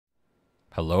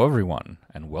Hello everyone,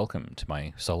 and welcome to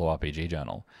my solo RPG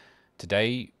journal.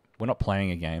 Today, we're not playing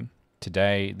a game.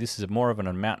 Today, this is more of an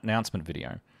announcement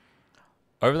video.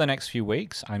 Over the next few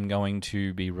weeks, I'm going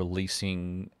to be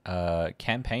releasing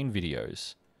campaign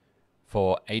videos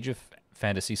for Age of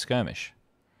Fantasy Skirmish.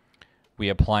 We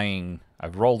are playing,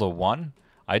 I've rolled a 1.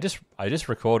 I just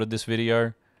recorded this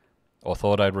video, or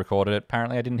thought I'd recorded it.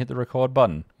 Apparently I didn't hit the record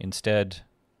button. Instead,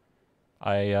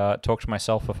 I talked to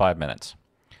myself for 5 minutes.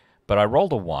 But I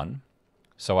rolled a 1,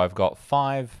 so I've got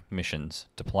 5 missions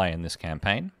to play in this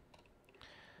campaign.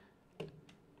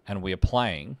 And we are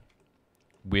playing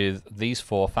with these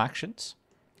 4 factions,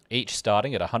 each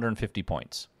starting at 150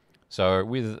 points. So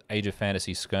with Age of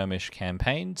Fantasy Skirmish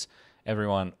campaigns,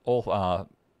 all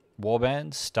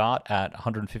Warbands start at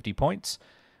 150 points,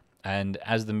 and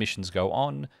as the missions go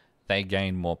on, they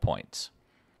gain more points,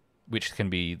 which can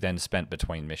be then spent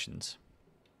between missions.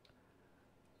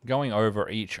 Going over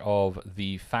each of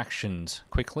the factions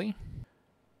quickly.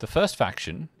 The first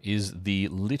faction is the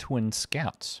Litwyn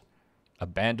Scouts, a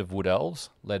band of Wood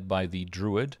Elves led by the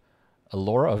druid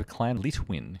Alora of Clan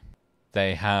Litwyn.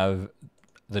 They have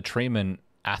the treeman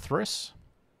Atheris,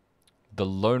 the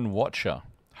lone watcher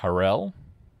Harel,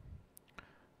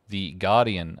 the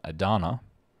guardian Adana,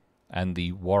 and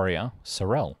the warrior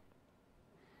Sorel.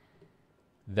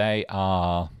 They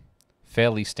are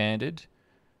fairly standard.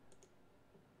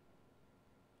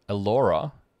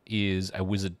 Alora is a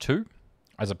wizard 2,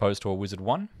 as opposed to a wizard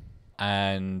 1.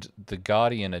 And the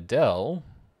guardian Adele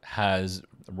has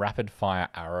rapid fire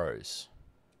arrows.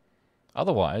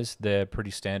 Otherwise, they're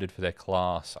pretty standard for their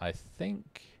class. I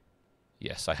think,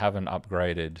 yes, I haven't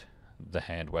upgraded the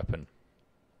hand weapon.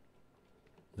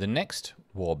 The next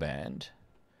warband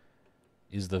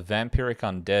is the Vampiric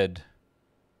Undead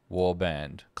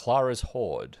warband, Clara's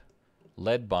Horde,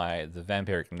 led by the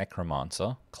Vampiric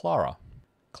Necromancer, Clara.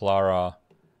 Clara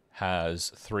has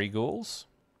 3 ghouls,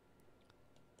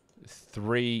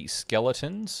 3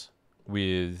 skeletons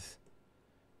without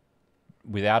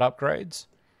upgrades,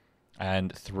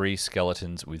 and 3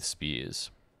 skeletons with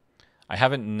spears. I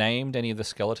haven't named any of the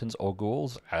skeletons or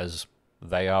ghouls, as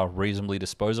they are reasonably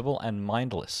disposable and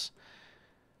mindless.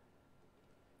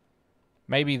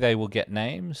 Maybe they will get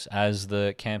names as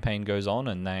the campaign goes on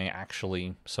and they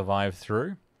actually survive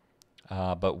through,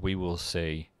 but we will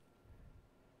see.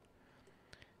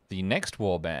 The next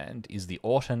warband is the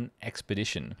Orton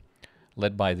Expedition,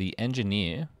 led by the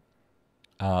engineer,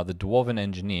 the dwarven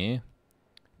engineer,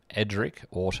 Edric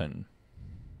Orton.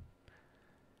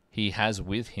 He has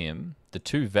with him the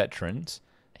 2 veterans,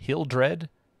 Hildred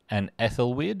and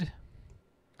Ethelwyd,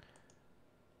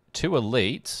 2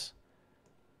 elites,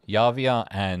 Yavia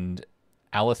and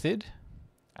Althalid,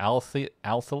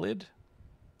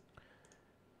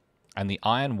 and the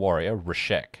Iron Warrior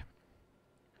Reshek.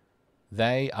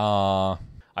 They are...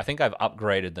 I think I've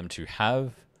upgraded them to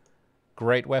have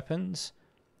great weapons,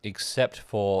 except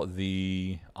for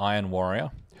the Iron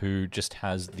Warrior, who just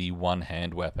has the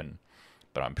 1-hand weapon.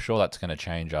 But I'm sure that's going to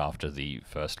change after the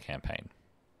first campaign,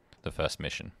 the first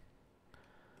mission.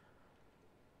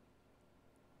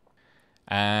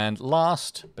 And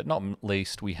last, but not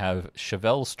least, we have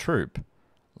Chevel's troop,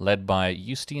 led by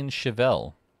Justine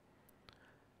Chevel.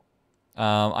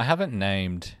 I haven't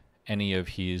named any of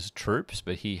his troops,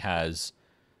 but he has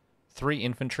 3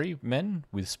 infantrymen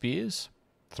with spears,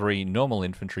 3 normal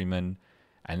infantrymen,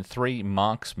 and 3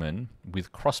 marksmen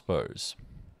with crossbows.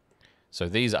 So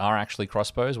these are actually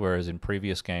crossbows, whereas in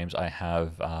previous games I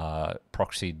have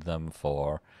proxied them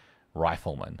for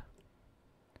riflemen.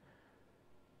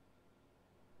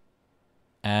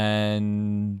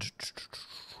 And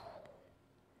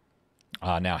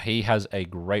now he has a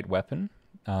great weapon.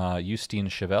 Justine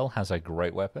Chevel has a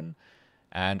great weapon,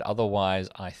 and otherwise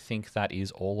I think that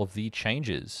is all of the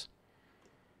changes.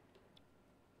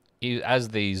 As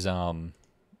these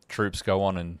troops go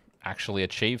on and actually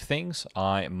achieve things,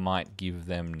 I might give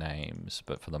them names,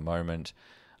 but for the moment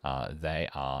they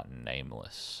are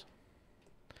nameless.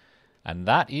 And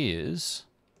that is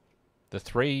the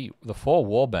 4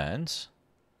 warbands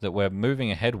that we're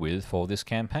moving ahead with for this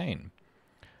campaign.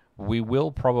 We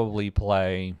will probably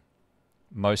play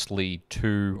mostly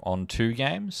 2-on-2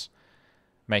 games,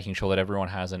 making sure that everyone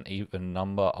has an even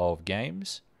number of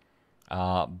games.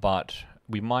 But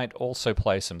we might also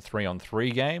play some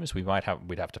 3-on-3 games. We'd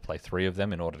have to play 3 of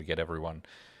them in order to get everyone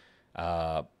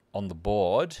on the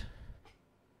board.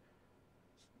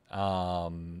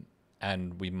 And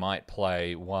we might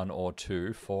play 1 or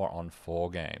 2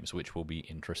 4-on-4 games, which will be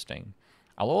interesting.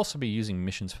 I'll also be using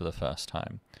missions for the first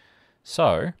time.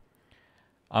 So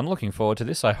I'm looking forward to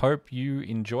this. I hope you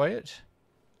enjoy it,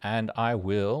 and I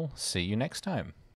will see you next time.